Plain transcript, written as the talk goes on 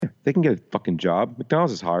They can get a fucking job.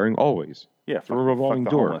 McDonald's is hiring always. Yeah, It's a revolving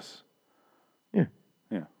door. Homeless. Yeah.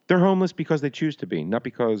 Yeah. They're homeless because they choose to be, not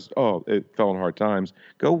because, it fell in hard times.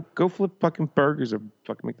 Go flip fucking burgers at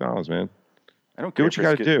fucking McDonald's, man. I don't care what you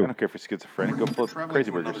got to do. I don't care if you're schizophrenic. Go flip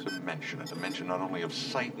crazy burgers. A dimension not only of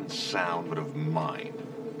sight and sound, but of mind.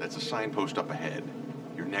 That's a signpost up ahead.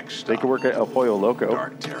 Your next stop. They could work at El Pollo Loco.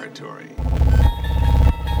 Dark territory.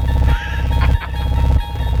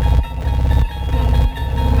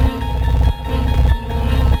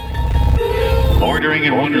 Bordering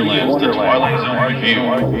in Wonderland, the Twilight Zone review.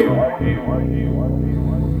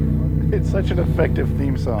 It's such an effective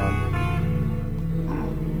theme song.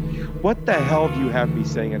 What the hell do you have me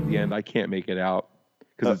saying at the end? I can't make it out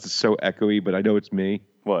because it's so echoey, but I know it's me.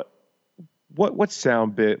 What? What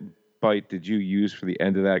sound bite did you use for the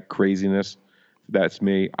end of that craziness? That's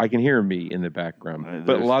me. I can hear me in the background,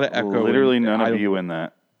 but a lot of echo. Literally none of you in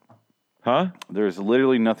that. Huh? There's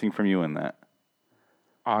literally nothing from you in that.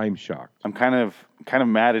 I'm shocked. I'm kind of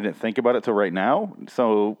mad I didn't think about it till right now.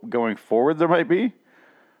 So going forward, there might be.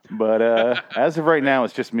 But as of right now,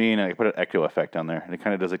 it's just me, and I put an echo effect on there. And it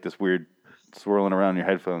kind of does like this weird swirling around your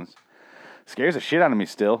headphones. Scares the shit out of me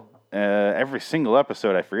still. Every single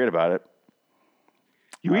episode, I forget about it.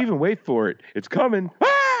 You even wait for it. It's coming.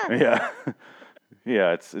 Ah! Yeah.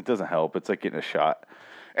 Yeah, it doesn't help. It's like getting a shot.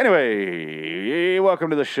 Anyway,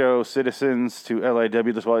 welcome to the show, citizens, to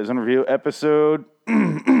LIW, the Twilight Zone Review, episode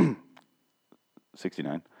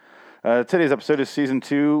 69. Today's episode is Season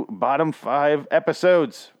 2, bottom 5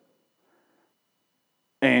 episodes.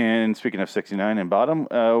 And speaking of 69 and bottom,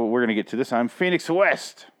 we're going to get to this. I'm Phoenix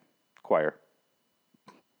West Choir.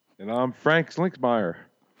 And I'm Frank Slinksmeyer.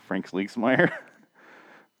 Frank Slinksmeyer?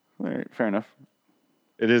 All right, fair enough.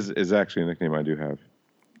 It is actually a nickname I do have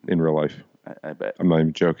in real life. I bet. I'm not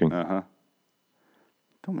even joking. Uh-huh.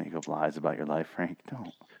 Don't make up lies about your life, Frank.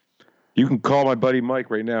 Don't. You can call my buddy Mike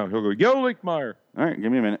right now. He'll go, yo, Linkmeyer. All right,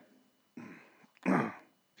 give me a minute.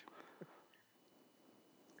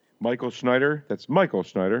 Michael Schneider. That's Michael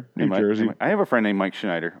Schneider, New Jersey. I have a friend named Mike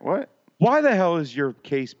Schneider. What? Why the hell is your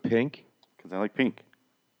case pink? Because I like pink.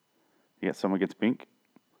 You got someone gets pink?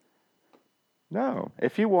 No.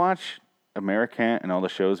 If you watch Americant and all the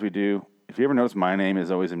shows we do, if you ever notice my name is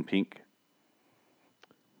always in pink.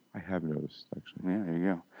 I have noticed, actually. Yeah, there you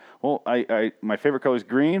go. Well, I my favorite color is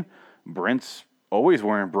green. Brent's always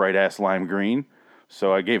wearing bright-ass lime green.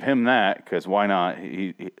 So I gave him that because why not?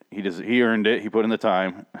 He earned it. He put in the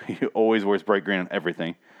time. He always wears bright green on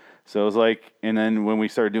everything. So it was like, and then when we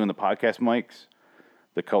started doing the podcast mics,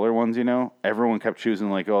 the color ones, everyone kept choosing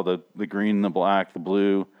like, the green, the black, the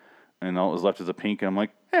blue, and all that was left is a pink. And I'm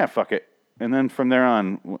like, yeah, fuck it. And then from there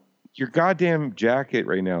on, your goddamn jacket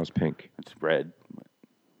right now is pink. It's red.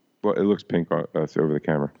 Well, it looks pink over the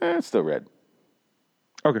camera. It's still red.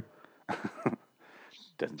 Okay.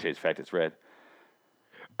 Doesn't change the fact it's red.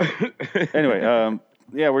 Anyway,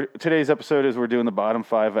 today's episode is we're doing the bottom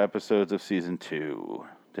 5 episodes of Season 2.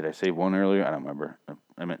 Did I say 1 earlier? I don't remember.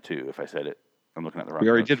 I meant 2 if I said it. I'm looking at the wrong We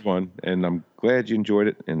already notes. did 1, and I'm glad you enjoyed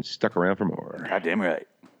it and stuck around for more. Goddamn right.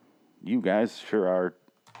 You guys sure are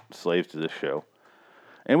slaves to this show.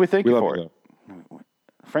 And we thank you for it.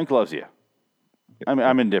 Frank loves you.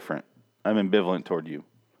 I'm indifferent. I'm ambivalent toward you.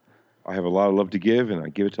 I have a lot of love to give, and I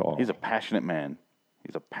give it to all. He's a passionate man.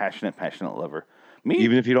 He's a passionate lover. Me?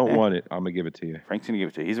 Even if you don't want it, I'm going to give it to you. Frank's going to give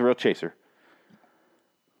it to you. He's a real chaser.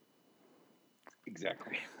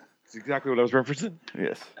 Exactly. That's exactly what I was referencing.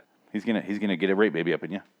 Yes. He's gonna get a rape baby up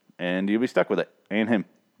in you. And you'll be stuck with it. And him.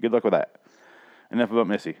 Good luck with that. Enough about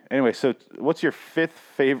Missy. Anyway, so what's your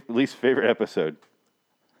 5th least favorite episode?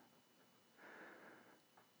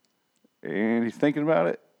 And he's thinking about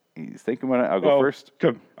it. I'll go first.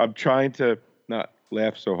 I'm trying to not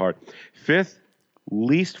laugh so hard. 5th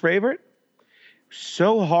least favorite?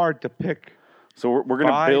 So hard to pick. So we're going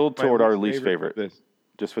to build toward our least favorite. This.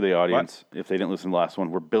 Just for the audience, if they didn't listen to the last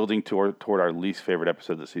one, we're building toward our least favorite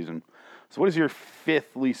episode this season. So what is your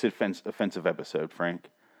 5th least offensive episode,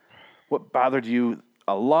 Frank? What bothered you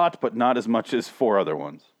a lot, but not as much as 4 other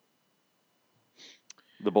ones?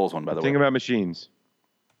 The Bulls one, by the way. Thing about machines.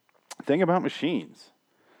 Thing about machines.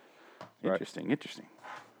 Right. Interesting.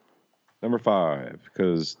 Number 5,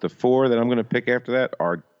 because the 4 that I'm going to pick after that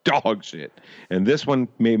are dog shit. And this one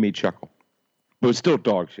made me chuckle. But it's still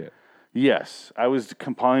dog shit. Yes. I was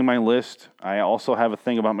compiling my list. I also have a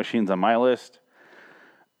thing about machines on my list.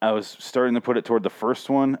 I was starting to put it toward the first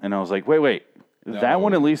one, and I was like, wait. No. That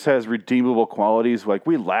one at least has redeemable qualities. Like,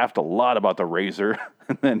 we laughed a lot about the razor.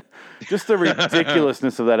 And then just the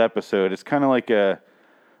ridiculousness of that episode. It's kind of like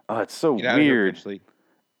it's so Get out weird. Of here, Finchley.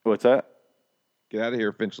 What's that? Get out of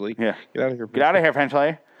here, Finchley. Yeah. Get out of here, Finchley. Get out of here,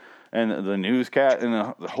 Finchley. and the newscast and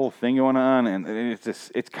the whole thing going on, and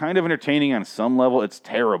it's kind of entertaining on some level. It's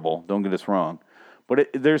terrible. Don't get us wrong, but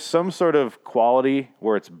there's some sort of quality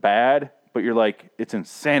where it's bad, but you're like, it's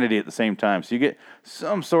insanity at the same time. So you get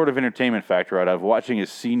some sort of entertainment factor out of watching a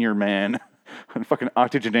senior man, a fucking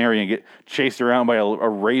octogenarian, get chased around by a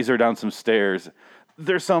razor down some stairs.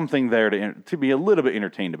 There's something there to be a little bit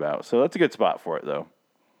entertained about. So that's a good spot for it, though.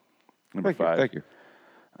 Number 5. Thank you.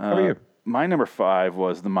 How are you? My number 5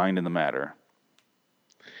 was The Mind and the Matter.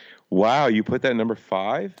 Wow, you put that number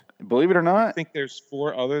 5? Believe it or not. I think there's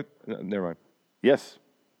 4 other. Never mind. Yes.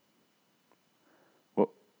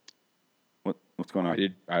 What's going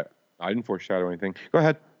on? I didn't foreshadow anything. Go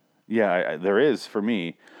ahead. Yeah, there is for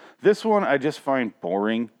me. This one I just find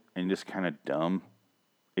boring and just kind of dumb.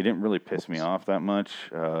 It didn't really piss me off that much.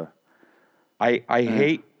 I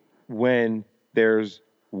hate when there's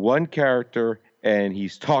one character and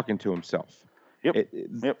he's talking to himself. Yep.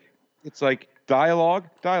 It's like dialogue.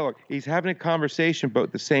 He's having a conversation, but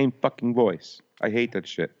with the same fucking voice. I hate that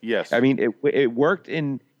shit. Yes. I mean, it worked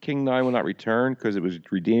in King 9 Will Not Return because it was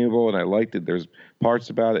redeemable and I liked it. There's parts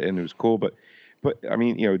about it and it was cool, but I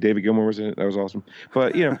mean, David Gilmour was in it. That was awesome.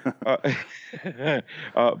 But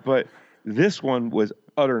but this one was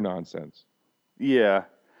utter nonsense. Yeah.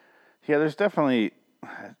 There's definitely.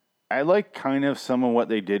 I like kind of some of what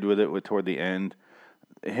they did with it toward the end.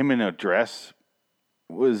 Him in a dress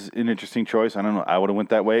was an interesting choice. I don't know. I would have went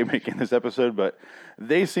that way making this episode, but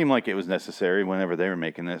they seemed like it was necessary whenever they were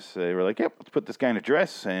making this. They were like, "Yep, let's put this guy in a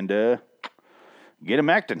dress and get him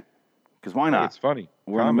acting." Because why not? It's funny.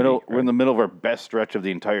 We're in the middle. Right? We're in the middle of our best stretch of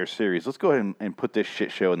the entire series. Let's go ahead and put this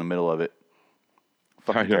shit show in the middle of it.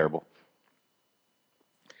 Fucking terrible.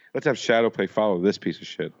 Let's have Shadowplay follow this piece of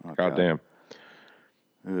shit. Okay. God damn.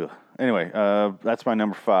 Ugh. Anyway, that's my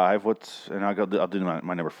number 5. I'll do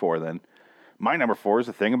my number 4 then. My number 4 is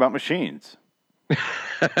The Thing About Machines.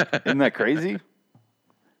 Isn't that crazy?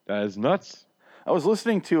 That is nuts. I was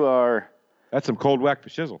listening to That's some cold whack for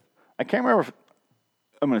shizzle. I can't remember.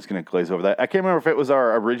 I'm just going to glaze over that. I can't remember if it was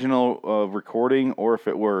our original recording or if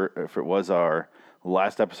it was our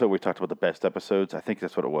last episode. We talked about the best episodes. I think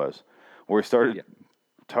that's what it was. Where we started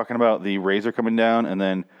talking about the razor coming down, and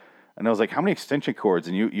I was like, "How many extension cords?"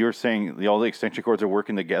 And you were saying all the extension cords are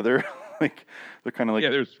working together, like they're kind of like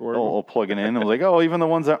there's 4 all plugging in. I was like, "Oh, even the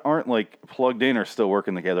ones that aren't like plugged in are still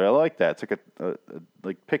working together." I like that. It's like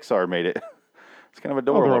like Pixar made it. It's kind of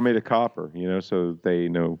adorable. Well, they're all made of copper, so they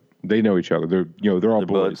know each other. They're all boys.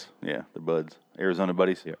 Buds. Yeah, they're buds. Arizona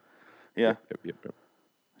buddies. Yeah. Yeah. Yep.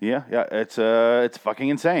 Yeah. It's fucking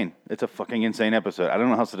insane. It's a fucking insane episode. I don't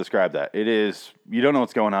know how else to describe that. It is. You don't know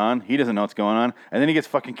what's going on. He doesn't know what's going on, and then he gets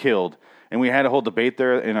fucking killed. And we had a whole debate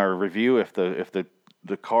there in our review if the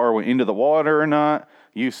car went into the water or not.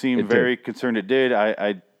 You seemed very concerned it did.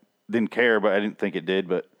 I didn't care, but I didn't think it did.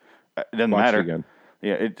 But it doesn't matter. It again.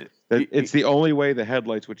 Yeah, it's the only way the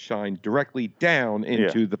headlights would shine directly down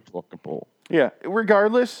into the fucking pole. Yeah.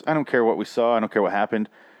 Regardless, I don't care what we saw. I don't care what happened.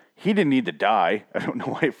 He didn't need to die. I don't know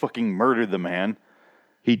why he fucking murdered the man.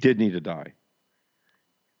 He did need to die.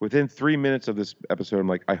 Within 3 minutes of this episode, I'm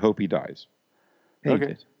like, I hope he dies. Hey,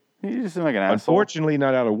 okay. He just seemed like an asshole. Unfortunately,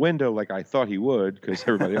 not out a window like I thought he would, because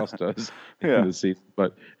everybody else does in the seat.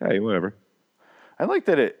 But hey, whatever. I like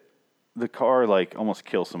that the car almost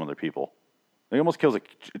kills some other people. It almost kills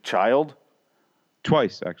a child.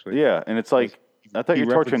 Twice, actually. Yeah, and it's like, I thought you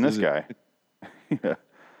were torturing this guy. Yeah.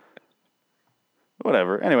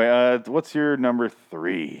 Whatever. Anyway, what's your number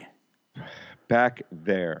 3? Back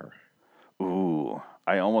There. Ooh,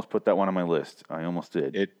 I almost put that one on my list. I almost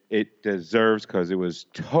did. It deserves, because it was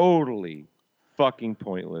totally fucking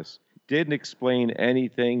pointless. Didn't explain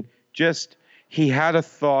anything. Just, he had a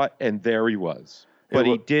thought and there he was. But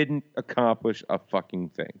he didn't accomplish a fucking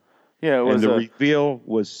thing. Yeah, it was. And the reveal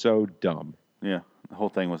was so dumb. Yeah, the whole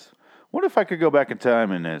thing was, what if I could go back in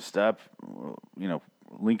time and stop,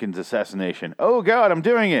 Lincoln's assassination? Oh, God, I'm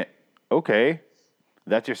doing it. Okay.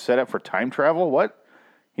 That's your setup for time travel? What?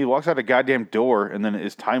 He walks out a goddamn door and then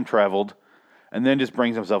is time traveled and then just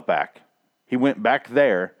brings himself back. He went back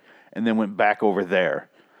there and then went back over there.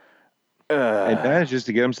 And that is just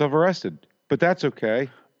to get himself arrested. But that's okay.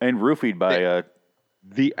 And roofied by...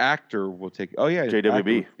 the actor will take... Oh, yeah.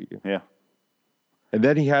 JWB. Yeah. And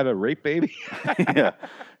then he had a rape baby? Yeah.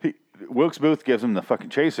 Wilkes Booth gives him the fucking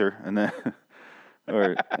chaser and then...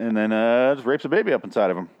 and then just rapes a baby up inside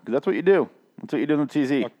of him. Because that's what you do. That's what you do in the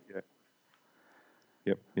TZ.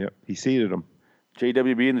 Yeah. Yep. He seated him.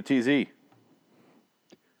 JWB and the TZ.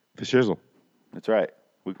 For shizzle. That's right.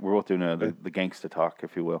 We're both doing the gangsta talk,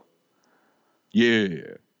 if you will.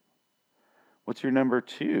 Yeah. What's your number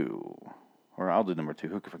 2? Or I'll do number 2.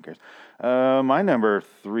 Who fucking cares? My number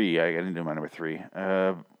 3. I didn't do my number 3.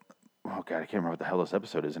 Oh, God, I can't remember what the hell this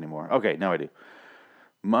episode is anymore. Okay, now I do.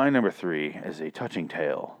 My number 3 is a touching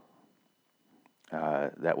tale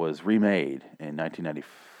that was remade in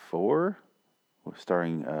 1994,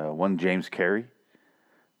 starring one James Carey.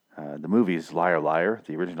 The movie is Liar Liar.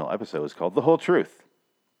 The original episode is called The Whole Truth.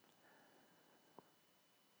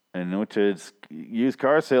 In which a used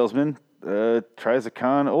car salesman tries to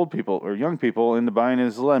con old people or young people into buying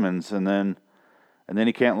his lemons, and then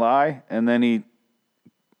he can't lie, and then he,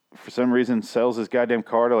 for some reason, sells his goddamn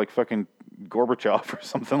car to like fucking Gorbachev or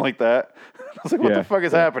something like that. I was like, what the fuck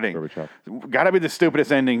is happening? Gotta be the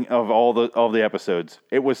stupidest ending of all the episodes.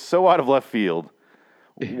 It was so out of left field.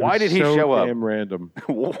 Why did he show up? Damn random.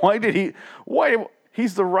 Why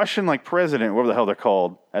he's the Russian like president, whatever the hell they're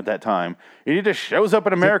called at that time. And he just shows up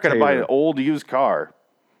in America to buy an old used car.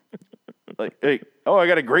 Like, hey, I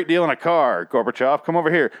got a great deal on a car, Gorbachev. Come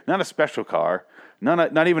over here. Not a special car.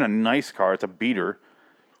 Not even a nice car. It's a beater.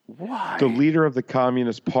 Why? The leader of the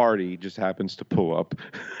Communist Party just happens to pull up.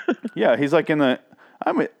 Yeah, he's like I'm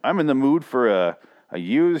in the mood for a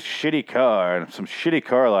used shitty car and some shitty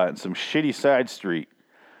car lot and some shitty side street.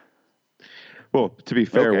 Well, to be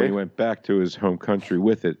fair, when he went back to his home country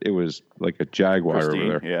with it, it was like a Jaguar over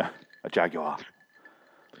there. Yeah, a Jaguar.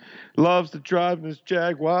 Loves to drive this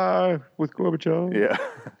Jaguar with Gorbachev. Yeah.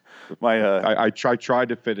 I tried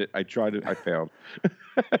to fit it. I failed.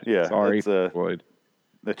 Yeah. Sorry, Floyd.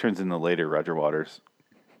 That turns into later Roger Waters.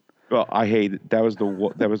 Well, I hate it. That was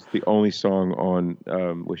the only song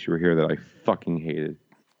on Wish You Were Here that I fucking hated.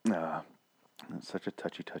 Such a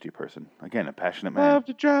touchy person. Again, a passionate man. Love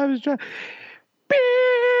to drive his Jaguar.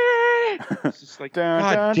 It's just like,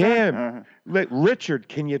 God damn. Richard,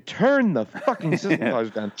 can you turn the fucking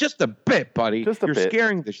synthesizer down just a bit, buddy? You're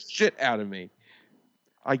scaring the shit out of me.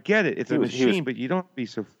 I get it. It's a machine, but you don't be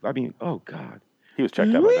so... I mean, oh, God. He was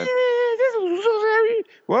checked out by then.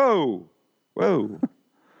 Whoa.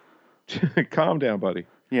 Calm down, buddy.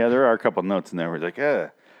 Yeah, there are a couple notes in there where it's like,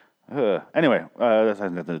 Anyway, that has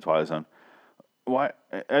nothing to do with Twilight Zone. Why?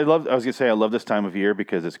 I love this time of year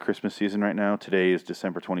because it's Christmas season right now. Today is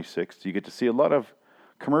December 26th. You get to see a lot of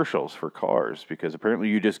commercials for cars because apparently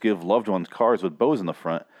you just give loved ones cars with bows in the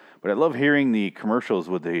front. But I love hearing the commercials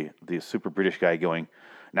with the super British guy going,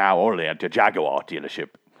 now only at the Jaguar dealership.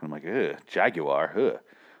 And I'm like, Jaguar,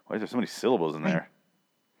 Why is there so many syllables in there?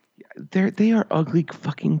 They are ugly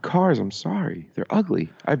fucking cars. I'm sorry. They're ugly.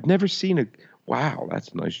 I've never seen wow, that's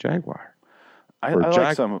a nice Jaguar. I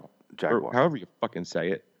like some Jaguar. Or however you fucking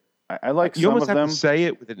say it. I like you some almost of have them. to say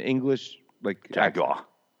it with an English like Jaguar.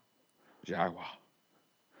 Jaguar.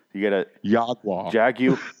 You get a Jaguar.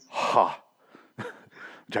 Jaguar.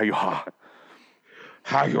 Jaguar.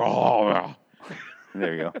 Jaguar.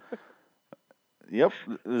 There you go. Yep.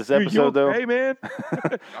 This episode though. Hey man.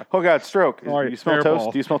 Oh God, stroke. Sorry, you smell fair toast?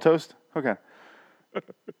 ball. Do you smell toast? Okay.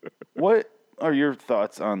 What are your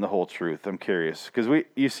thoughts on The Whole Truth? I'm curious because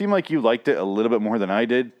you seem like you liked it a little bit more than I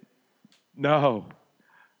did. No,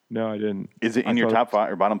 I didn't. Is it in your top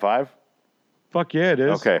 5 or bottom 5? Fuck yeah, it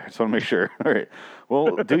is. Okay, I just want to make sure. All right.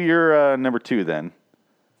 Well, do your number 2 then.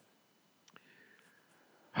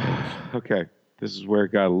 Okay, this is where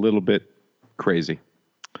it got a little bit crazy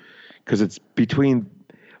because it's between,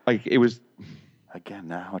 like it was. Again,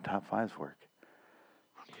 now how top 5s work.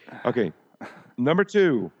 Okay, number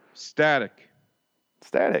 2, Static.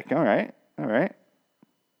 Static. All right. I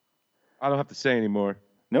don't have to say anymore.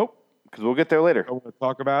 Nope, because we'll get there later. I want to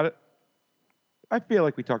talk about it. I feel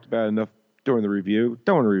like we talked about it enough during the review.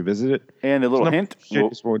 Don't want to revisit it. And a little hint,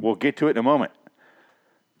 we'll get to it in a moment.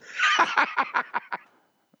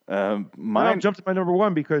 I'll jump to my number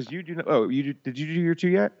 1 because you do. Did you do your 2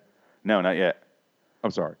 yet? No, not yet. I'm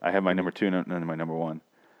sorry. I have my number 2 and then my number 1.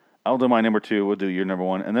 I'll do my number 2. We'll do your number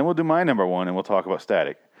 1, and then we'll do my number 1, and we'll talk about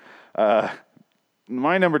Static.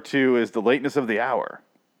 My number 2 is The Lateness of the Hour.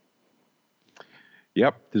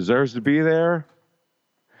 Yep, deserves to be there.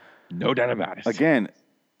 No doubt about it. Again,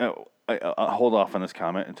 I'll hold off on this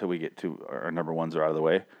comment until we get to our number 1s are out of the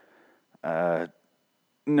way.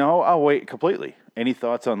 No, I'll wait completely. Any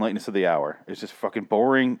thoughts on Lateness of the Hour? It's just fucking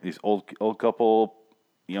boring. These old couple,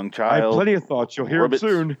 young child. I have plenty of thoughts. You'll hear them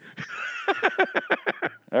soon.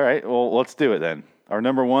 All right, well, let's do it then. Our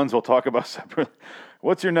number 1s we'll talk about separately.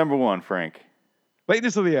 What's your number 1, Frank?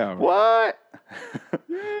 Lateness of the Hour. What?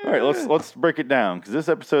 All right, let's break it down because this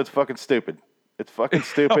episode's fucking stupid. It's fucking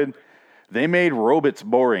stupid. They made robots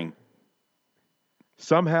boring.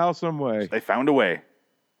 Somehow, some way. They found a way.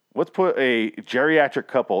 Let's put a geriatric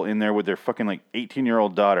couple in there with their fucking like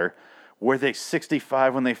 18-year-old daughter. Were they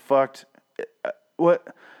 65 when they fucked?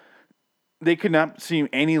 What? they could not seem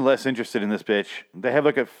any less interested in this bitch. They have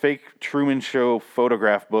like a fake Truman Show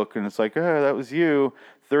photograph book, and it's like, oh, that was you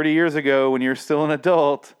 30 years ago when you were still an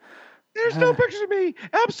adult. There's no pictures of me.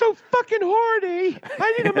 I'm so fucking horny.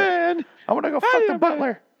 I need a man. I want to go fuck the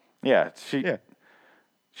butler. Yeah,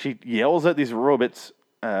 she yells at these robots.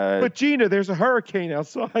 But Gina, there's a hurricane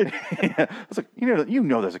outside. Yeah, it's like you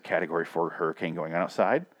know, there's a Category 4 hurricane going on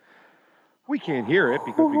outside. We can't hear it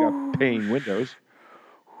because we got pane windows.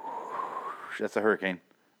 That's a hurricane.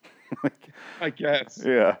 I guess.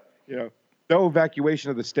 Yeah. You know, no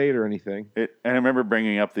evacuation of the state or anything. And I remember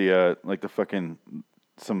bringing up the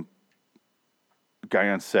some guy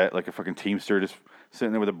on set, like a fucking Teamster, just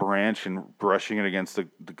sitting there with a branch and brushing it against the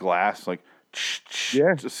glass, like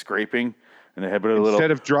just scraping. And they had a little.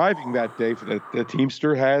 Instead of driving that day, for the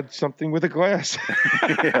Teamster had something with a glass.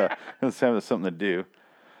 Yeah, let's have something to do.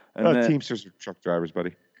 And Teamsters are truck drivers,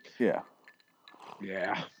 buddy. Yeah.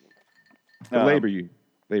 Yeah. The labor union,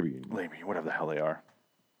 whatever the hell they are.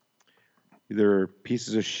 They're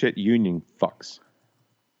pieces of shit union fucks.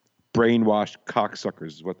 Brainwashed cocksuckers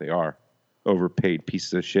is what they are. Overpaid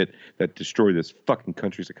pieces of shit that destroy this fucking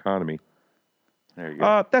country's economy. There you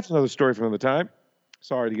go. That's another story for another time.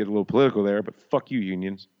 Sorry to get a little political there, but fuck you,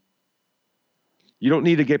 unions. You don't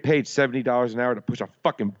need to get paid $70 an hour to push a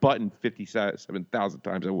fucking button 57,000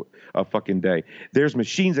 times a fucking day. There's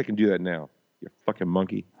machines that can do that now. You fucking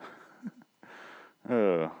monkey.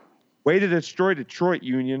 Way to destroy Detroit,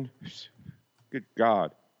 union. Good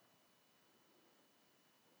God.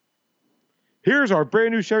 Here's our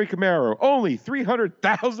brand new Chevy Camaro, only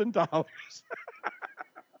 $300,000.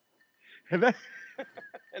 and that's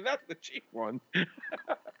the cheap one.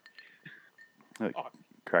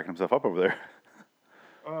 Cracking himself up over there.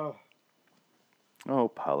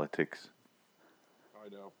 Politics. I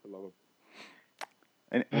know. I love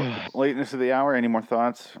them. Lateness of the hour. Any more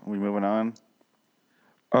thoughts? Are we moving on?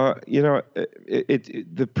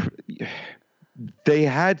 They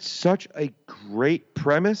had such a great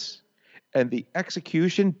premise, and the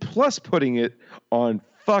execution, plus putting it on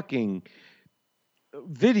fucking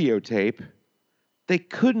videotape, they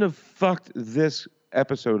couldn't have fucked this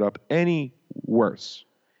episode up any worse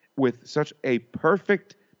with such a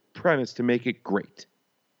perfect premise to make it great.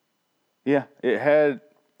 Yeah, it had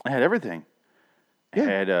everything. Yeah.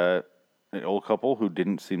 It had an old couple who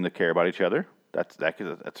didn't seem to care about each other. That's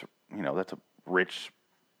a rich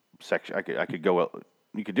section. I could go.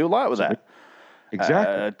 You could do a lot with that.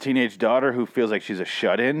 Exactly. A teenage daughter who feels like she's a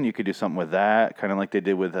shut-in. You could do something with that, kind of like they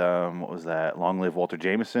did with what was that? Long Live Walter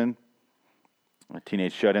Jameson. A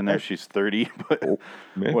teenage shut-in there. She's 30, but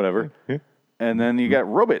whatever. Yeah. And then you got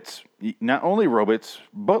robots. Not only robots,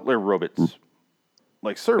 butler robots,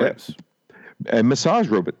 like servants. And massage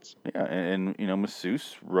robots. Yeah, and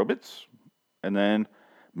masseuse robots. And then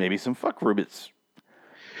maybe some fuck robots.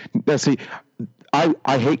 Now, see, I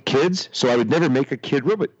hate kids, so I would never make a kid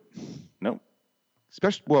robot. Nope.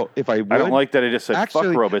 Especially, if I would. I don't like that I just said fuck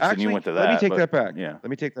robots and you went to that. Let me take that back. Yeah. Let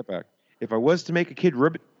me take that back. If I was to make a kid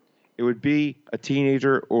robot, it would be a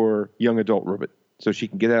teenager or young adult robot, so she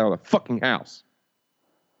can get out of the fucking house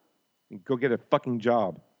and go get a fucking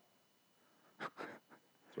job.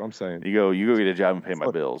 That's what I'm saying. You go get a job and pay my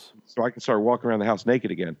bills. So I can start walking around the house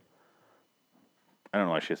naked again. I don't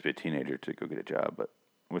know why she has to be a teenager to go get a job, but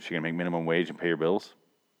what's she going to make minimum wage and pay your bills?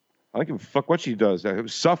 I don't give a fuck what she does.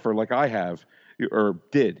 Suffer like I have, or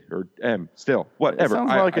did, or am still. Whatever. It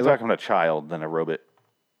sounds more like you're talking about a child than a robot.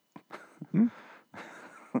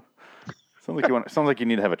 Sounds like you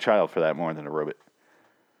need to have a child for that more than a robot.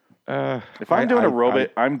 If I'm doing a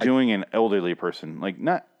robot, I'm doing an elderly person, like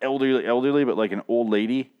not elderly, but like an old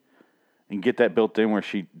lady, and get that built in where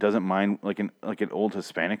she doesn't mind, like an old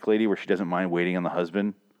Hispanic lady where she doesn't mind waiting on the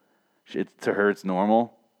husband. To her, it's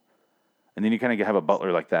normal, and then you kind of have a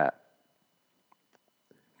butler like that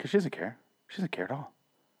because she doesn't care. She doesn't care at all.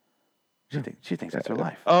 She thinks that's her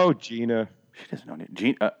life. Oh, Gina. She doesn't know.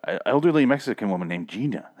 Gina, elderly Mexican woman named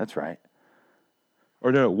Gina. That's right.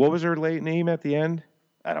 Or no, what was her late name at the end?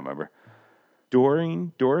 I don't remember.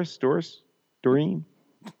 Doreen? Doreen?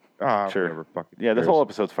 Ah, sure. Whatever, yeah, this whole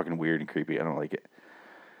episode's fucking weird and creepy. I don't like it.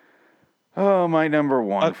 Oh, my number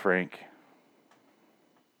one, Frank.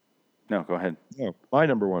 No, go ahead. No, my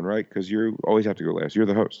number one, right? Because you always have to go last. You're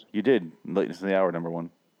the host. You did. Lateness of the hour, number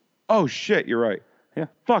one. Oh, shit, you're right. Yeah.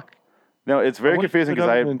 Fuck. No, it's very confusing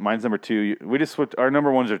because mine's number two. We just swapped. Our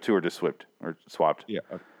number ones are two are just swapped. Yeah.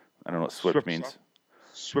 I don't know what swift means.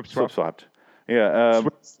 Swapped. Yeah.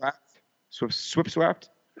 Swapped.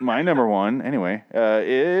 My number one, anyway,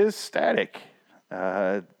 is Static.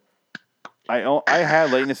 I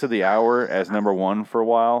had Lateness of the Hour as number one for a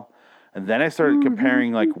while, And then I started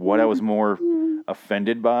comparing like what I was more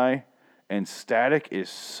offended by, and Static is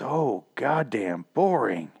so goddamn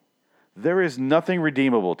boring. There is nothing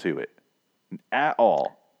redeemable to it at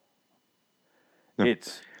all. No.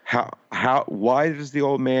 It's why does the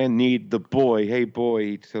old man need the boy? Hey boy,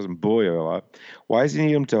 he tells him boy a lot. Why does he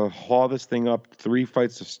need him to haul this thing up 3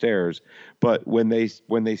 flights of stairs? But when they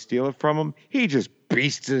steal it from him, he just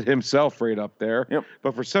beasts it himself right up there. Yep.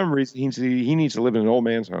 But for some reason, he needs to live in an old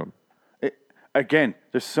man's home. Again,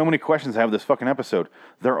 there's so many questions I have this fucking episode.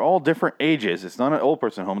 They're all different ages. It's not an old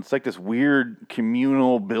person home. It's like this weird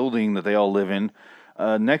communal building that they all live in.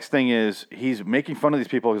 Next thing is he's making fun of these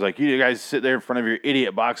people. He's like, you guys sit there in front of your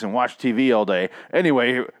idiot box and watch TV all day.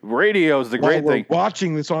 Anyway, radio is the great thing. We're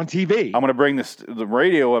watching this on TV. I'm going to bring the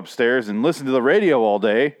radio upstairs and listen to the radio all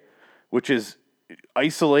day, which is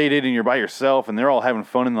isolated and you're by yourself, and they're all having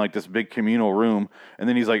fun in like this big communal room. And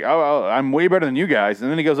then he's like, oh, I'm way better than you guys. And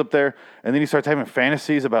then he goes up there and then he starts having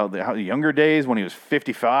fantasies about the younger days when he was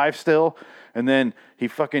 55 still. And then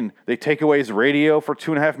they take away his radio for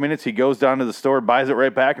 2.5 minutes. He goes down to the store, buys it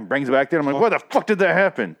right back, and brings it back there. I'm like, what the fuck did that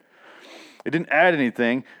happen? It didn't add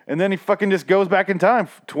anything. And then he fucking just goes back in time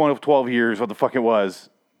 12 years, what the fuck it was.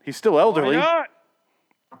 He's still elderly. Why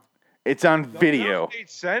not? It's on video. That made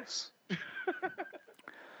sense.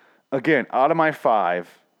 Again, out of my 5,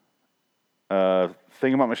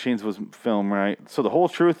 Thing About Machines was film, right? So The Whole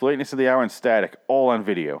Truth, Lateness of the Hour, and Static, all on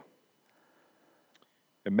video.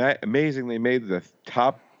 Amazing they made the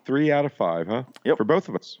top 3 out of 5, huh? Yep. For both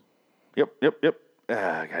of us. Yep.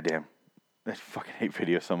 Goddamn. I fucking hate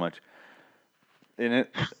video so much. And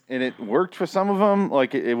it worked for some of them.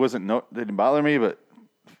 Like, it didn't bother me, but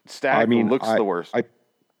Static looks the worst.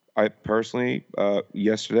 I personally,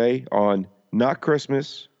 yesterday on not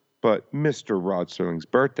Christmas, but Mr. Rod Sterling's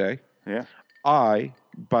birthday. Yeah. By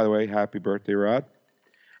the way, happy birthday, Rod.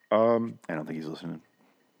 I don't think he's listening.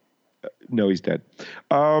 No, he's dead.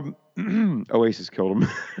 Oasis killed him.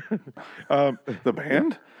 The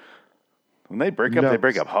band? When they break up, they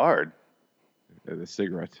break up hard. The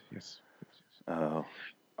cigarette, yes. Oh.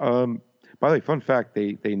 By the way, fun fact,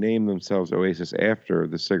 they named themselves Oasis after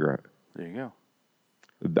the cigarette. There you go.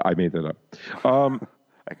 I made that up.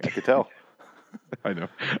 I could tell. I know.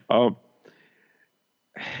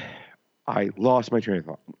 I lost my train of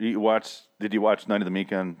thought. Did you watch Night of the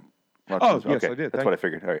Meek on? Yes, okay. I did. That's what I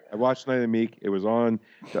figured. All right. I watched Night of the Meek. It was on,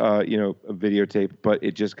 a videotape, but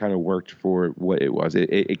it just kind of worked for what it was.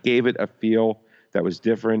 It gave it a feel that was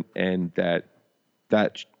different, and that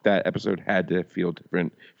episode had to feel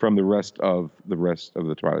different from the rest of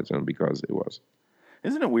the Twilight Zone because it was.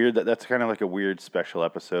 Isn't it weird that that's kind of like a weird special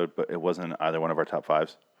episode, but it wasn't either one of our top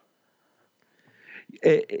 5s?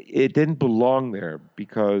 It didn't belong there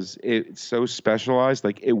because it's so specialized.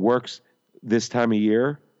 Like, it works this time of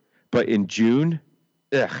year, but in June,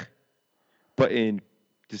 ugh. But in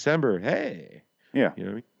December, hey. Yeah. You know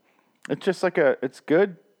what I mean? It's just like it's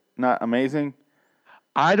good, not amazing.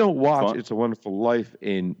 I don't watch It's a Wonderful Life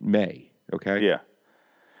in May, okay? Yeah.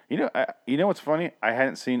 You know what's funny? I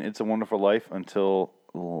hadn't seen It's a Wonderful Life until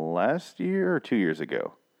last year or 2 years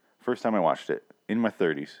ago. First time I watched it in my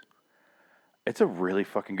 30s. It's a really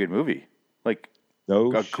fucking good movie. Like,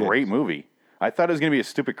 great movie. I thought it was going to be a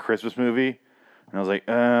stupid Christmas movie. And I was like,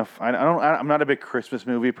 I'm not a big Christmas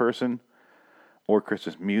movie person or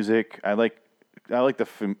Christmas music. I like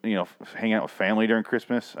hang out with family during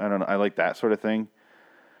Christmas. I don't know. I like that sort of thing.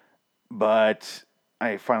 But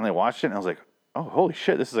I finally watched it and I was like, oh, holy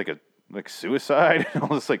shit, this is like suicide and all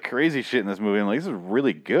this like crazy shit in this movie. I'm like, this is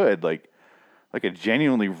really good. Like a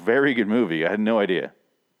genuinely very good movie. I had no idea.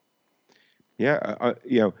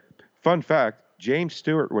 Yeah. Fun fact, James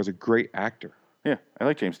Stewart was a great actor. Yeah, I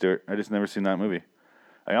like James Stewart. I just never seen that movie.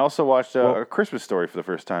 I also watched A Christmas Story for the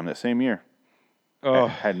first time that same year. I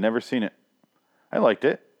had never seen it. I liked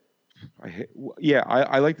it.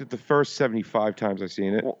 I liked it the first 75 times I've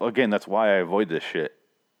seen it. Well, again, that's why I avoid this shit.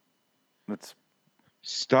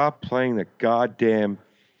 Stop playing the goddamn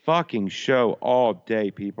fucking show all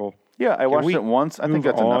day, people. Yeah, I watched it once. I think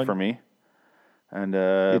that's enough for me. And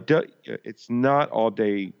it's not all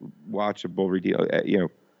day watchable.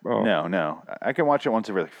 No. I can watch it once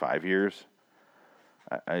every like 5 years.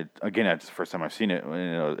 It's the first time I've seen it.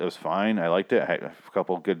 It was fine. I liked it. I had a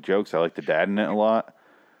couple good jokes. I liked the dad in it a lot.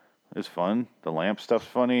 It was fun. The lamp stuff's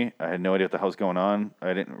funny. I had no idea what the hell's going on.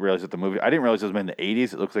 I didn't realize it was made in the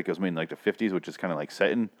 80s. It looks like it was made in like the 50s, which is kind of like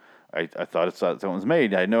set in. I thought someone was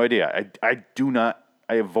made. I had no idea. I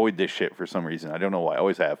avoid this shit for some reason. I don't know why. I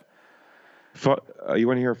always have. You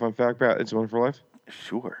want to hear a fun fact about It's a Wonderful Life?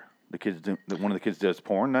 Sure. One of the kids does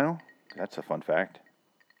porn now. That's a fun fact.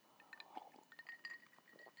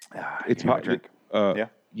 It's Give me a drink. Yeah.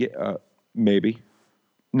 Yeah, maybe.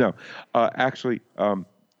 No, actually,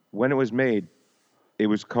 when it was made, it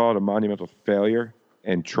was called a monumental failure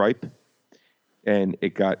and tripe, and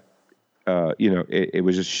it got, it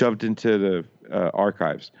was just shoved into the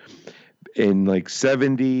archives in like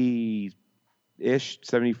 70-ish,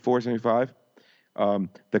 74, 75.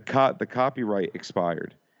 The copyright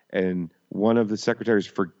expired, and one of the secretaries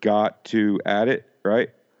forgot to add it, right,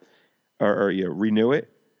 or renew it.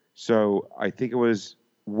 So I think it was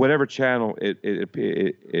whatever channel it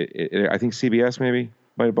I think CBS maybe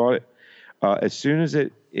might have bought it. As soon as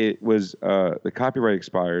it was the copyright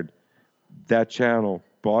expired, that channel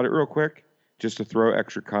bought it real quick just to throw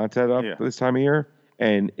extra content up this time of year,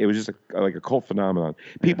 and it was just like a cult phenomenon.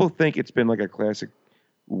 People think it's been like a classic,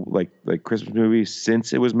 like Christmas movie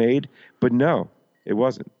since it was made, but no, it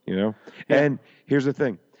wasn't. And here's the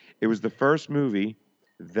thing: it was the first movie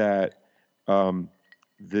that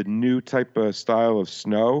the new type of style of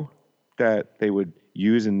snow that they would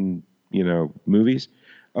use in movies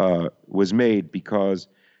was made, because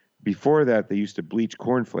before that they used to bleach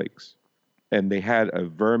cornflakes, and they had a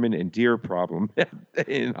vermin and deer problem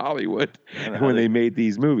in Hollywood when they made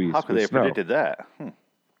these movies. How could they have predicted that?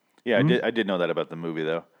 Yeah, Mm-hmm. I did know that about the movie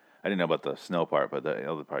though. I didn't know about the snow part, but the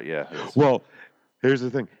other part, yeah. Well, here's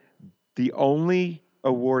the thing: the only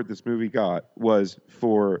award this movie got was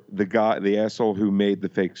for the asshole who made the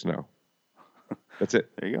fake snow. That's it.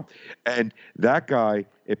 There you go. And that guy,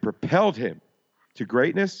 it propelled him to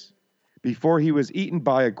greatness before he was eaten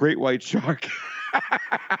by a great white shark.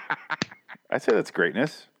 I'd say that's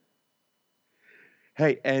greatness.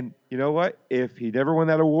 Hey, and you know what? If he never won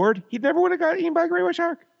that award, he never would have got eaten by a great white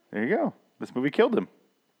shark. There you go. This movie killed him.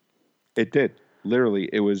 It did. Literally,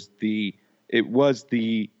 it was the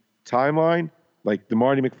timeline, like the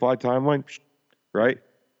Marty McFly timeline, right?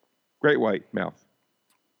 Great white mouth.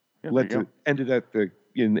 Yeah, Ended at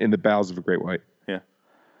in the bowels of a great white. Yeah.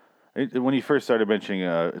 When you first started mentioning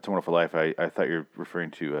It's a Wonderful Life, I thought you were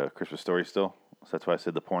referring to Christmas Story still. So that's why I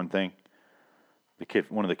said the porn thing.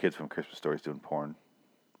 One of the kids from Christmas Story is doing porn.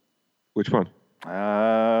 Which one?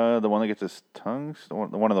 The one that gets his tongues.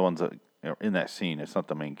 One of the ones that in that scene. It's not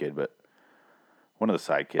the main kid, but one of the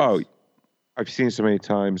side kids. Oh, I've seen it so many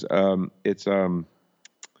times. It's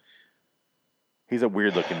He's a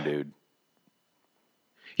weird looking dude.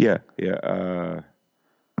 Yeah.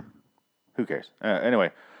 Who cares?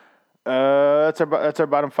 Anyway, that's our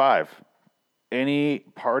bottom 5. Any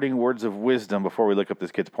parting words of wisdom before we look up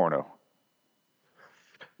this kid's porno?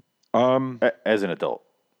 As an adult,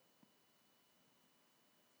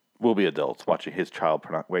 we'll be adults watching his child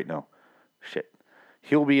porn. Wait, no, shit.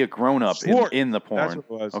 He'll be a grown up in the porn. That's what it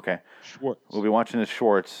was. Okay, Schwartz. We'll be watching his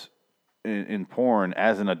Schwartz in porn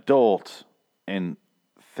as an adult and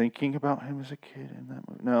thinking about him as a kid in that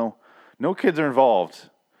movie. No kids are involved.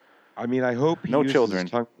 I mean, I hope he uses children.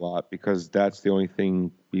 his tongue a lot, because that's the only thing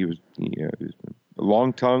he was a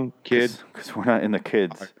long tongue kid. Because we're not in the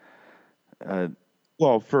kids.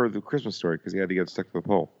 Well, for the Christmas Story, because he had to get stuck to the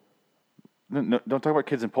pole. No, don't talk about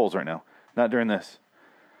kids and poles right now. Not during this.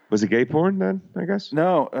 Was it gay porn then, I guess?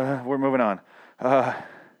 No, we're moving on.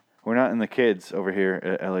 We're not in the kids over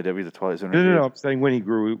here at LAW, the Twilight Zone. No. I'm saying when he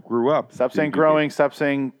grew up. Stop saying growing. Stop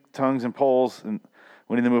saying tongues and poles. And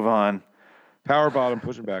we need to move on. Power bottom,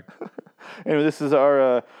 pushing back. Anyway, this is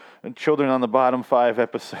our Children on the Bottom 5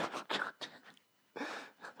 episode.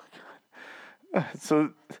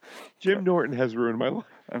 So Jim Norton has ruined my life.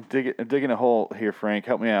 I'm digging a hole here, Frank.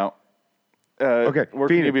 Help me out. Okay, where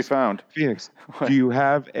can you be found? Phoenix, do you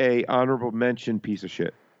have a honorable mention piece of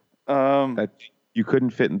shit that you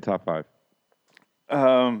couldn't fit in the top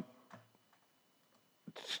 5?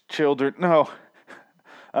 Children, no.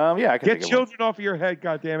 Yeah, I can Get children off of your head,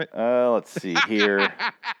 goddammit. Let's see here.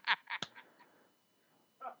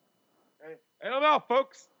 I don't know,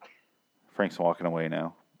 folks. Frank's walking away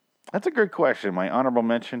now. That's a good question. My honorable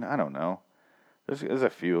mention, I don't know. There's a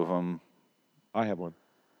few of them. I have one.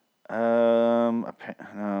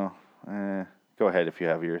 No. Go ahead if you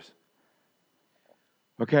have yours.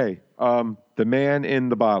 Okay. The Man in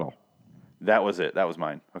the Bottle. That was it. That was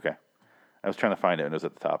mine. Okay. I was trying to find it and it was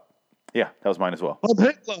at the top. Yeah, that was mine as well.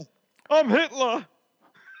 I'm Hitler.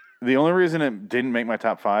 The only reason it didn't make my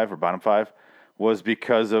top 5 or bottom 5 was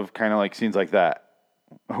because of kind of like scenes like that.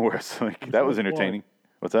 Where it's like, that was entertaining.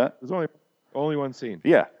 What's that? There's only one scene.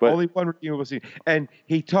 Yeah, but only one redeemable scene. And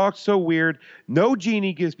he talks so weird. No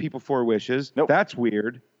genie gives people 4 wishes. Nope. That's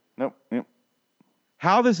weird. Nope.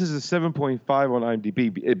 How this is a 7.5 on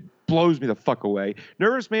IMDb, it blows me the fuck away.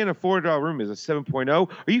 Nervous Man in a $4 Room is a 7.0.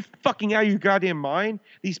 Are you fucking out of your goddamn mind?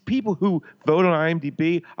 These people who vote on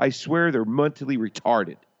IMDb, I swear they're mentally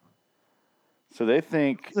retarded. So they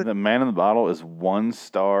think The Man in the Bottle is 1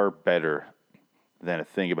 star better than A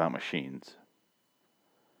Thing About Machines.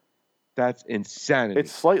 That's insanity.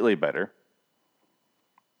 It's slightly better.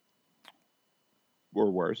 Or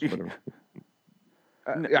worse. Whatever.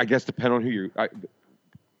 I guess depending on who you're...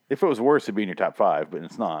 If it was worse, it'd be in your top 5, but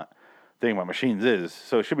it's not. Thing About Machines is,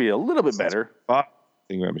 so it should be a little bit better.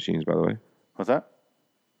 Thing About Machines, by the way. What's that?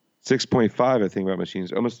 6.5, I think, about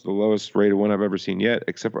Machines. Almost the lowest rated one I've ever seen yet,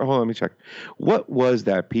 except for, hold on, let me check. What was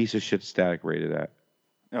that piece of shit Static rated at?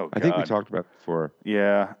 Oh, God. I think we talked about it before.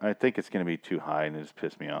 Yeah, I think it's going to be too high, and it just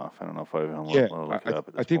pissed me off. I don't know if I want to look it up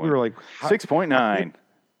at this I think point. we were like... 6.9.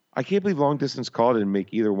 I can't believe Long Distance Call didn't make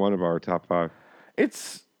either one of our top 5.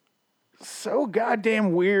 It's so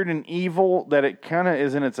goddamn weird and evil that it kind of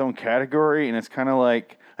is in its own category, and it's kind of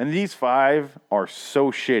like... And these 5 are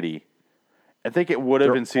so shitty. I think it would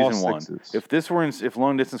have in season 1. If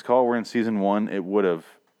Long Distance Call were in season 1, it would have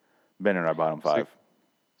been in our bottom 5.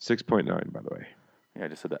 6.9, by the way. Yeah, I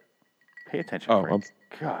just said that. Pay attention, Frank.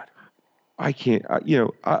 God. I can't,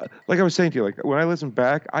 like I was saying to you, like when I listen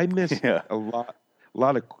back, I miss a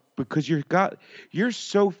lot of, because you're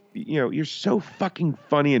so fucking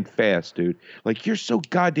funny and fast, dude. Like you're so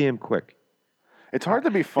goddamn quick. It's hard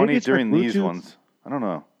to be funny during these Bluetooth. ones. I don't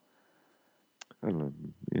know.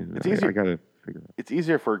 Yeah, It's easier. I gotta figure it out. It's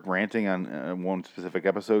easier for ranting on one specific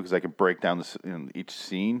episode because I can break down each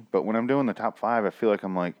scene. But when I'm doing the top 5, I feel like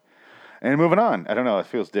I'm like, and moving on. I don't know. It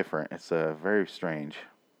feels different. It's very strange.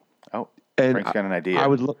 Oh, And Frank's got an idea.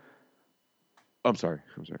 I'm sorry.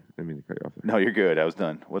 I didn't mean to cut you off there. No, you're good. I was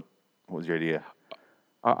done. What was your idea?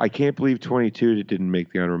 I can't believe 22 didn't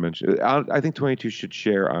make the honorable mention. I think 22 should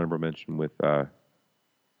share honorable mention with,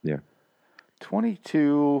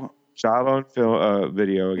 22. Shot on film,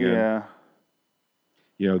 video again. Yeah.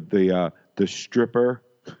 You know, the stripper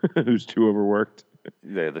who's too overworked.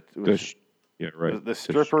 Yeah. Right. The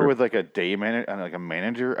stripper with like a day manager, like a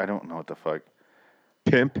manager. I don't know what the fuck.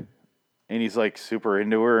 Pimp. And he's like super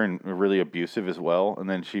into her and really abusive as well. And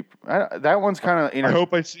then that one's kind of. I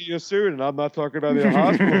hope I see you soon, and I'm not talking about the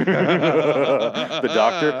hospital. The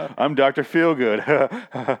doctor. I'm Dr. Feelgood.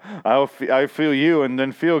 I feel you and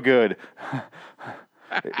then feel good.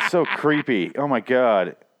 It's so creepy. Oh my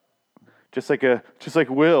God. Just like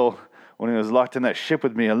Will when he was locked in that ship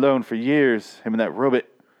with me alone for years. Him and that robot.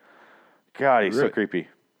 God, he's so creepy.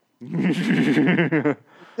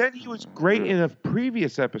 Then he was great in a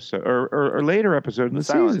previous episode or later episode in the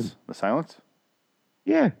Silence. season. The Silence?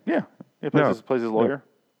 Yeah. Yeah. He plays his lawyer.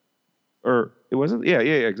 Or it wasn't? Yeah,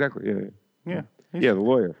 exactly. Yeah. The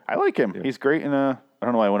lawyer. I like him. Yeah. He's great in I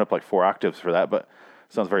don't know why I went up like 4 octaves for that, but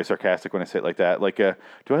it sounds very sarcastic when I say it like that. Like, do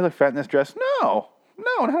I look fat in this dress? No,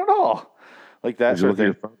 not at all. Like that Did you sort look of thing.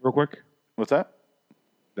 at your phone real quick? What's that?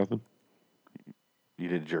 Nothing. You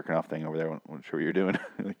did a jerking off thing over there. I wasn't sure what you were doing.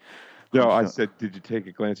 No, I said, did you take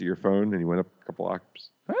a glance at your phone? And you went up a couple octaves.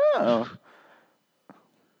 Oh.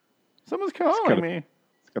 Someone's calling me.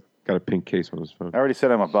 It's got a pink case on his phone. I already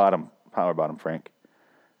said I'm a power bottom, Frank.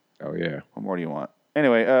 Oh, yeah. What more do you want?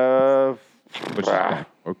 Anyway,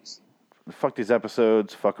 Folks. fuck these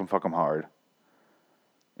episodes. Fuck them hard.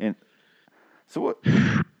 And so what?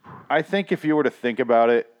 I think if you were to think about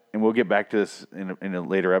it, and we'll get back to this in a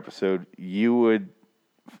later episode, you would.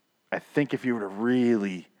 I think if you were to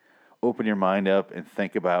really open your mind up and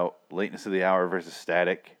think about Lateness of the Hour versus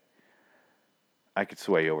Static, I could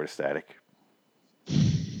sway you over to Static.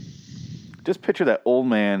 Just picture that old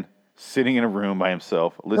man sitting in a room by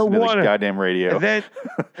himself, listening to the goddamn radio. And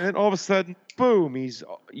then all of a sudden, boom, he's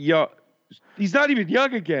young. He's not even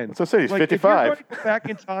young again. So I said he's 55.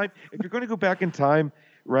 If you're going to go back in time,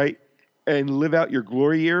 right, and live out your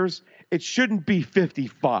glory years, it shouldn't be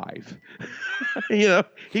 55.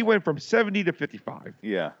 He went from 70 to 55.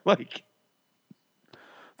 Yeah. Like,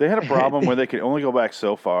 they had a problem where they could only go back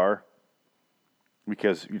so far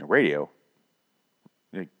because, radio.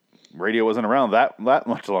 Radio wasn't around that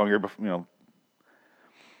much longer,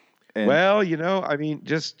 And well, I mean,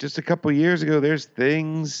 just a couple of years ago, there's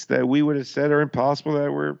things that we would have said are impossible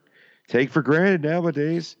that we're take for granted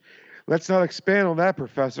nowadays. Let's not expand on that,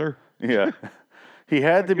 Professor. Yeah. He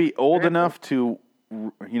had to be old enough to,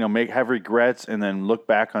 have regrets and then look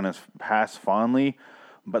back on his past fondly.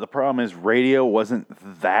 But the problem is radio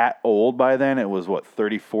wasn't that old by then. It was,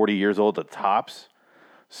 30, 40 years old at tops.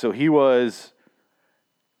 So he was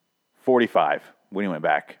 45 when he went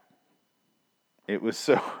back. It was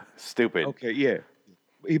so stupid. Okay, yeah.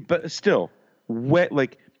 But still,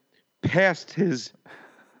 past his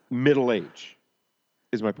middle age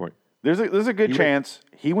is my point. There's a good chance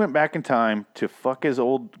he went back in time to fuck his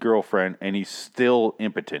old girlfriend and he's still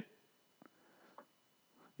impotent.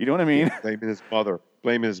 You know what I mean? Blaming his mother.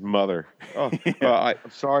 Blaming his mother. Oh, I'm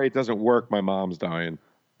sorry, it doesn't work. My mom's dying.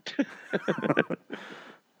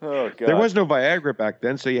 Oh God. There was no Viagra back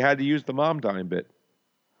then, so you had to use the mom dying bit.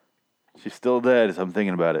 She's still dead as I'm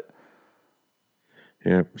thinking about it.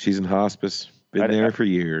 Yeah, she's in hospice. Been there for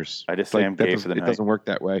years. I just say I'm gay for the night. It doesn't work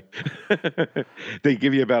that way. They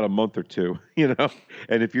give you about a month or two, you know?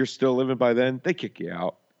 And if you're still living by then, they kick you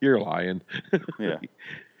out. You're lying. Yeah.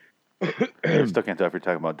 I still can't tell if you're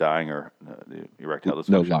talking about dying or the erectile dysfunction.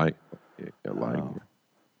 No, lying. Yeah, lying.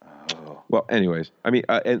 Oh. Well, anyways, I mean,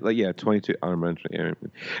 22.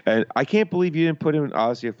 And I can't believe you didn't put him in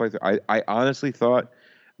Odyssey of Flight 33. I honestly thought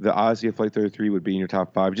the Odyssey of Flight 33 would be in your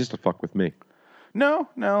top 5 just to fuck with me. No.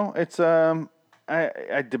 It's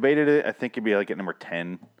I debated it. I think it'd be like at number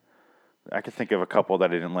 10. I could think of a couple that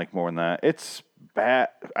I didn't like more than that. It's bad.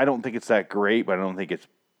 I don't think it's that great, but I don't think it's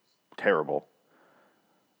terrible.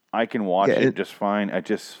 I can watch it just fine. I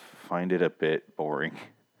just find it a bit boring.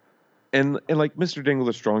 And like Mr. Dingle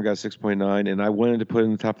the Strong got 6.9, and I wanted to put it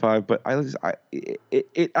in the top 5, but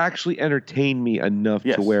it actually entertained me enough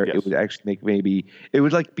to where it would actually make it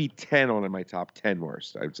would like be 10 on my top 10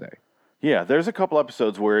 worst, I would say. Yeah, there's a couple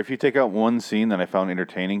episodes where if you take out one scene that I found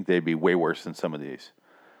entertaining, they'd be way worse than some of these.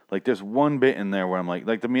 Like there's one bit in there where I'm like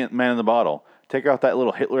the Man in the Bottle. Take out that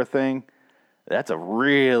little Hitler thing. That's a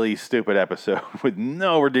really stupid episode with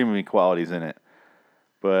no redeeming qualities in it.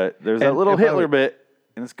 But there's that little Hitler bit,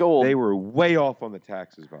 and it's gold. They were way off on the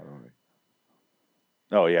taxes, by the way.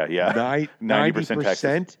 Oh, yeah. 90%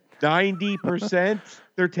 taxes. 90%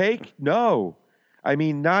 their take? No. I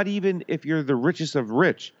mean, not even if you're the richest of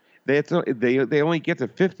rich. They only get to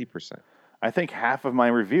 50%. I think half of my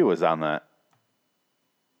review was on that.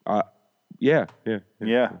 Yeah.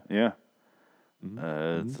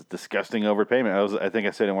 It's a disgusting overpayment. I think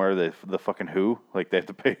I said in where the fucking Who, like they have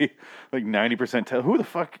to pay like 90%. Who the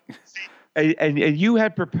fuck? And you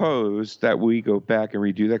had proposed that we go back and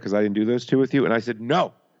redo that because I didn't do those two with you, and I said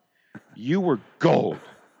no. You were gold.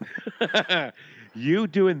 You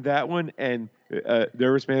doing that one and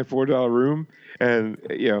Nervous Man $4 Room, and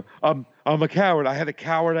I'm a coward. I had a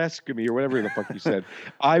coward-esque me or whatever the fuck you said.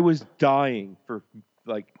 I was dying for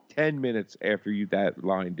like 10 minutes after that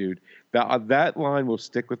line, dude. That line will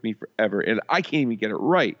stick with me forever, and I can't even get it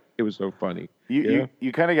right. It was so funny. You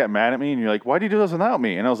kind of got mad at me, and you're like, "Why do you do this without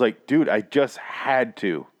me?" And I was like, "Dude, I just had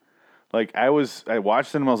to." Like I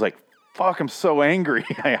watched them, and I was like, "Fuck, I'm so angry.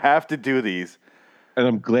 I have to do these." And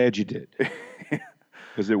I'm glad you did,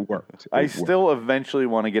 because it worked. I still eventually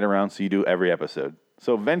want to get around so you do every episode.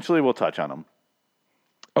 So eventually we'll touch on them.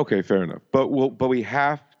 Okay, fair enough. But we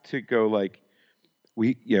have to go like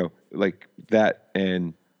that,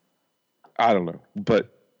 and I don't know. But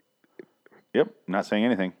yep, not saying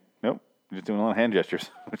anything. Nope, just doing a lot of hand gestures,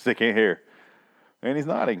 which they can't hear. And he's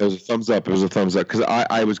nodding. It was a thumbs up. It was a thumbs up because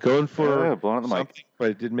I was going for blowing up the mic,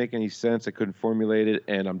 but it didn't make any sense. I couldn't formulate it,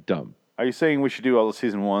 and I'm dumb. Are you saying we should do all the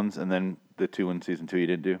season 1s and then the 2 in season 2 you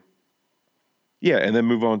didn't do? Yeah, and then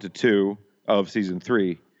move on to 2 of season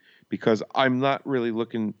 3 because I'm not really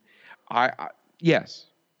looking. Yes,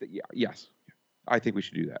 I think we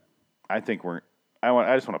should do that. I think I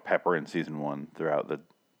just want to pepper in season 1 throughout the.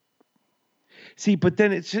 See, but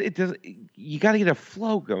then it does. You got to get a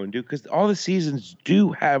flow going, dude, because all the seasons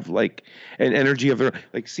do have like an energy of their.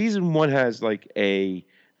 Like season 1 has like a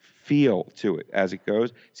feel to it as it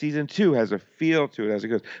goes. Season 2 has a feel to it as it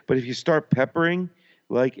goes. But if you start peppering,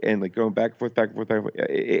 and going back and forth, I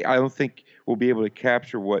don't think we'll be able to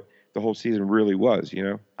capture what the whole season really was.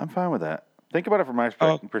 I'm fine with that. Think about it from my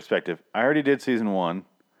perspective. I already did season 1,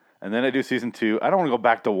 and then I do season 2. I don't want to go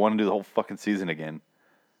back to 1 and do the whole fucking season again.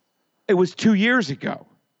 It was 2 years ago.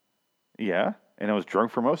 Yeah, and I was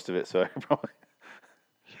drunk for most of it, so I probably.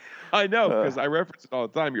 I know, because I reference it all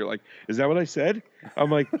the time. You're like, is that what I said? I'm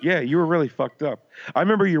like, yeah, you were really fucked up. I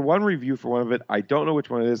remember your one review for one of it. I don't know which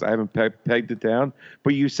one it is. I haven't pegged it down.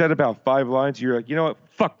 But you said about 5 lines. You're like, you know what?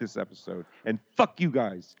 Fuck this episode. And fuck you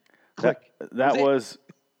guys. Click. That was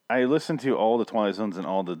I listened to all the Twilight Zones and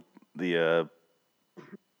all the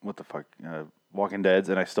what the fuck? Walking Deads,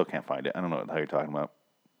 and I still can't find it. I don't know how you're talking about.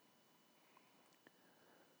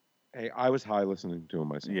 Hey, I was high listening to him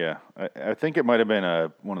myself. Yeah, I think it might have been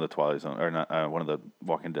one of the Twilight Zone, or not one of the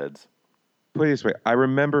Walking Deads. Put it this way: I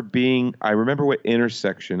remember what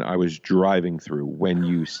intersection I was driving through when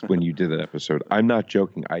you did that episode. I'm not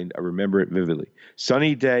joking. I remember it vividly.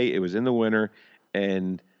 Sunny day. It was in the winter,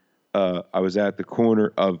 and I was at the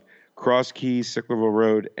corner of Cross Keys, Sicklerville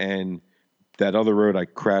Road, and that other road I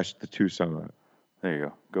crashed the Tucson on. There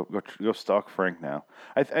you go. Go stalk Frank now.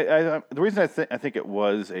 The reason I think it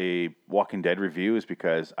was a Walking Dead review is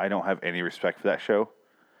because I don't have any respect for that show.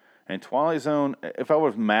 And Twilight Zone, if I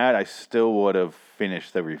was mad, I still would have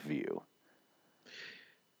finished the review.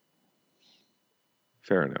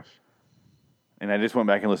 Fair enough. And I just went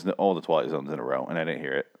back and listened to all the Twilight Zones in a row, and I didn't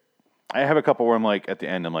hear it. I have a couple where I'm like, at the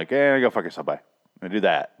end, I'm like, go fuck yourself, bye. I do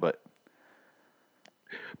that, But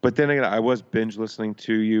then again, I was binge listening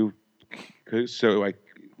to you. So,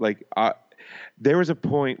 there was a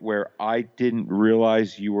point where I didn't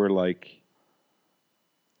realize you were like,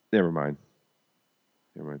 never mind.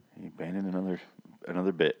 You abandoned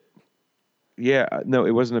another bit. Yeah, no,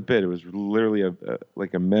 it wasn't a bit. It was literally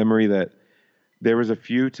a memory that there was a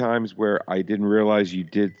few times where I didn't realize you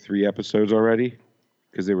did 3 episodes already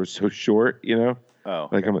because they were so short, you know? Oh.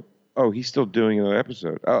 Like, I'm like, oh, he's still doing another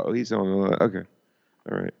episode. Oh, he's on another. Okay.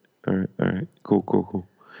 All right. Cool.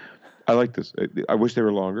 I like this. I wish they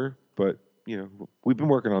were longer, but, you know, we've been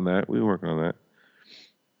working on that.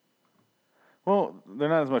 Well, they're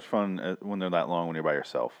not as much fun when they're that long when you're by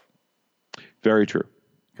yourself. Very true.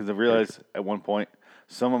 Because I realized at one point,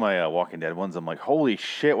 some of my Walking Dead ones, I'm like, holy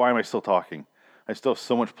shit, why am I still talking? I still have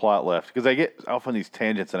so much plot left. Because I get off on these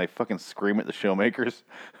tangents and I fucking scream at the showmakers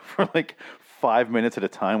for like 5 minutes at a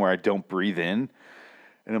time where I don't breathe in.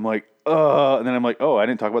 And I'm like, and then I'm like, oh, I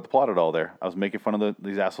didn't talk about the plot at all there. I was making fun of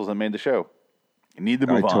these assholes that made the show. You need to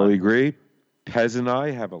move on. I totally agree. Pez and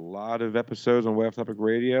I have a lot of episodes on Way Off Topic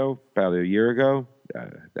Radio about a year ago.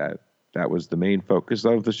 That was the main focus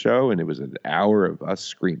of the show, and it was an hour of us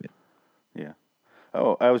screaming. Yeah.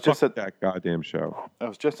 Oh, I was just at that goddamn show. I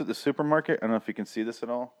was just at the supermarket. I don't know if you can see this at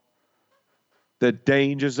all. The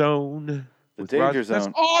Danger Zone. The Danger Zone.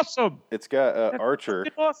 That's awesome. It's got Archer.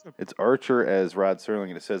 Awesome. It's Archer as Rod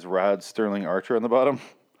Sterling, and it says Rod Sterling Archer on the bottom.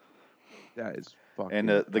 That is fucking. And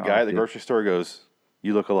the guy at the grocery store goes,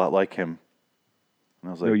 "You look a lot like him." And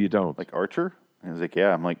I was like, "No, you don't." Like Archer? And he's like,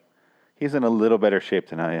 "Yeah." I'm like, "He's in a little better shape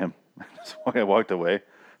than I am." That's why I walked away.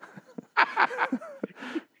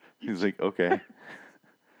 He's like, "Okay."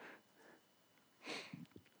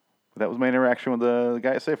 That was my interaction with the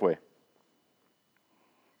guy at Safeway.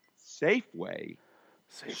 Safeway.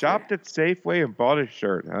 Shopped at Safeway and bought a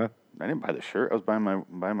shirt, huh? I didn't buy the shirt. I was buying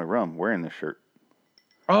my rum, wearing this shirt.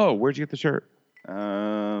 Oh, where'd you get the shirt?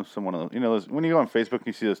 Some one of those. You know, those, when you go on Facebook and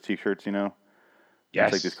you see those T-shirts, you know? Yes.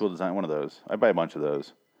 It's like this cool design. One of those. I buy a bunch of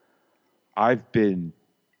those. I've been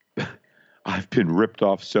ripped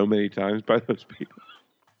off so many times by those people.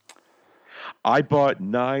 I bought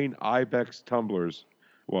 9 Ibex tumblers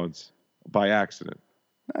once by accident.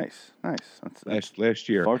 Nice. That's last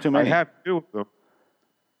year. Far too many. I have 2 of them.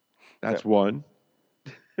 That's one.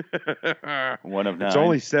 One of 9. It's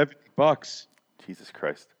only $70. Jesus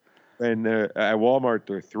Christ. And at Walmart,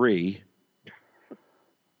 they're 3.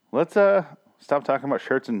 Let's stop talking about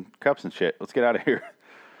shirts and cups and shit. Let's get out of here.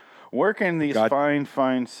 Where can these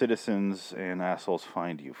fine citizens and assholes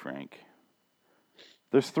find you, Frank?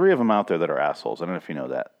 There's 3 of them out there that are assholes. I don't know if you know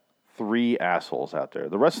that. 3 assholes out there.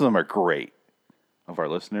 The rest of them are great. Of our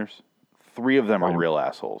listeners, 3 of them are real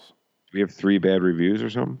assholes. Do we have 3 bad reviews or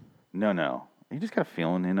something? No. You just got a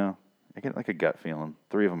feeling, you know? I get like a gut feeling.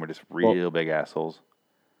 3 of them are just real big assholes.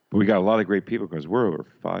 But we got a lot of great people because we're over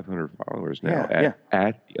 500 followers now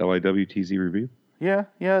at the LIWTZ review. Yeah.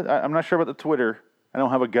 I'm not sure about the Twitter. I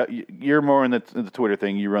don't have a gut. You're more in the Twitter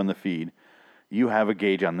thing. You run the feed. You have a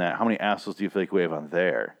gauge on that. How many assholes do you feel like we have on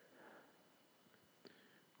there?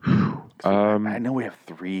 I know we have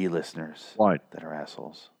 3 listeners that are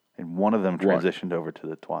assholes, and one of them transitioned over to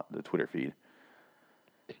the Twitter feed.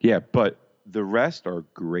 Yeah, but the rest are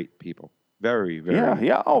great people. Very, very.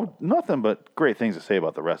 Yeah. Oh, nothing but great things to say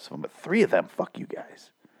about the rest of them. But 3 of them, fuck you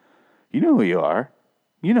guys. You know who you are.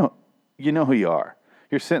 You know who you are.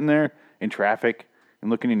 You're sitting there in traffic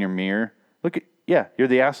and looking in your mirror. You're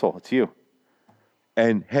the asshole. It's you.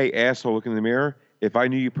 And hey, asshole, look in the mirror. If I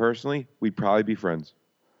knew you personally, we'd probably be friends.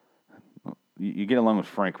 You get along with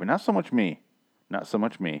Frank, but not so much me.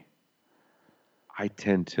 I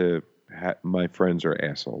tend to my friends are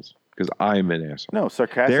assholes because I'm an asshole. No,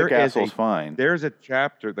 sarcastic asshole's fine. There's a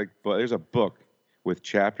chapter, there's a book with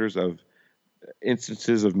chapters of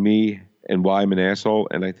instances of me and why I'm an asshole,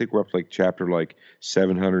 and I think we're up to chapter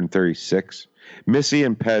 736. Missy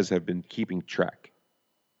and Pez have been keeping track.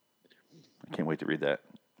 I can't wait to read that.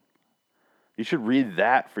 You should read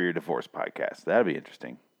that for your divorce podcast. That'd be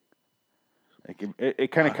interesting.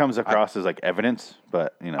 It kind of comes across as evidence,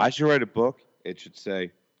 but you know. I should write a book. It should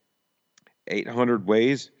say 800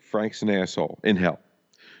 ways Frank's an asshole in hell,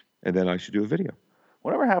 and then I should do a video.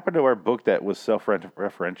 Whatever happened to our book that was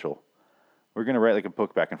self-referential? We're gonna write a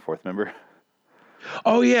book back and forth. Remember?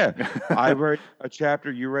 Oh yeah, I write a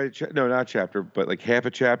chapter. You write no, not chapter, but half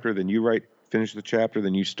a chapter. Then you write finish the chapter,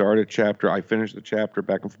 then you start a chapter, I finish the chapter,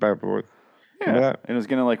 back and forth. Remember that? And it was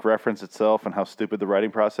going to like reference itself and how stupid the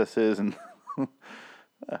writing process is, and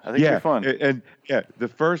I think it'd be fun. And the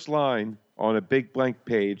first line on a big blank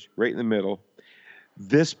page, right in the middle.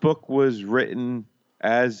 This book was written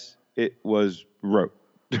as it was wrote,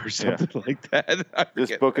 or something like that.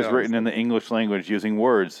 This book is written in the English language using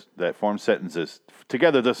words that form sentences.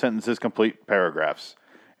 Together, the sentences complete paragraphs.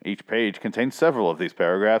 Each page contains several of these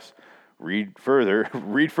paragraphs. Read further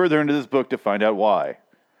into this book to find out why.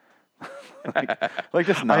 like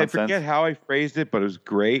just nonsense. I forget how I phrased it, but it was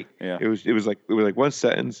great. Yeah. It was like one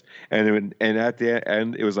sentence, and at the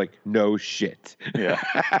end it was like no shit. Yeah.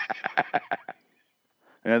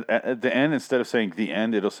 And at the end, instead of saying the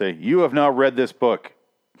end, it'll say, "You have now read this book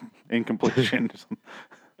in completion."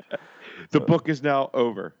 The book is now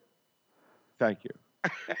over. Thank you.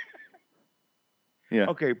 Yeah.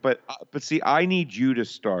 Okay, but see, I need you to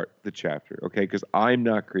start the chapter, okay? Because I'm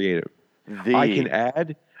not creative. I can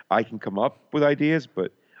add, I can come up with ideas,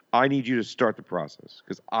 but I need you to start the process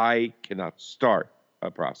because I cannot start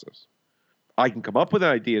a process. I can come up with an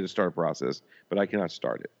idea to start a process, but I cannot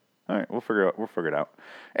start it. All right, we'll figure it out.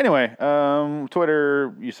 Anyway,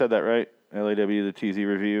 Twitter, you said that right? LAW the TZ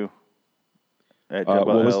review. What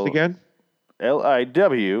was it again?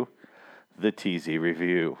 LIW the TZ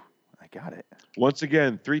review. I got it. Once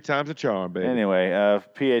again, 3 times a charm, baby. Anyway,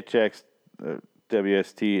 PHX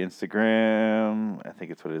WST Instagram. I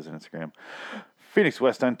think it's what it is on Instagram. Phoenix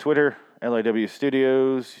West on Twitter. LIW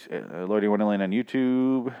Studios. Lordy Wonderland on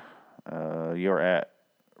YouTube. You're at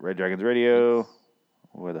Red Dragons Radio.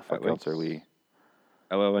 Where the fuck else are we?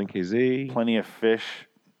 LLNKZ. Plenty of Fish.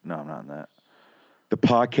 No, I'm not in that. The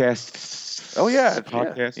podcast. Oh, yeah.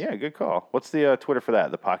 Podcast. Yeah, good call. What's the Twitter for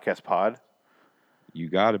that? The Podcast Pod? You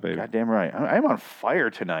got it, baby. Goddamn right. I'm on fire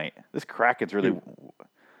tonight. This Kraken's really...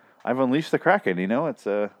 I've unleashed the Kraken, you know? It's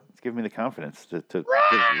giving me the confidence to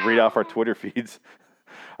read off our Twitter feeds.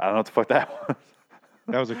 I don't know what the fuck that was.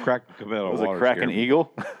 That was a Kraken coming out of water. Was a Kraken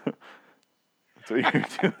eagle? That's what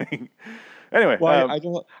you're doing. Anyway.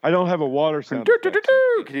 Well, I don't have a water sound.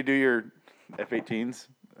 Can you do your F-18s?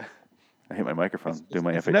 I hate my microphone. Do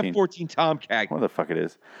my F-18. F-18. It's an F-14 Tomcat. What the fuck it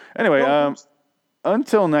is. Anyway,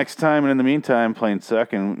 until next time, and in the meantime, plain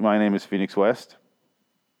suck, and my name is Phoenix West.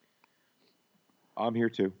 I'm here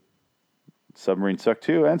too. Submarine suck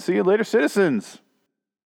too, and see you later, citizens.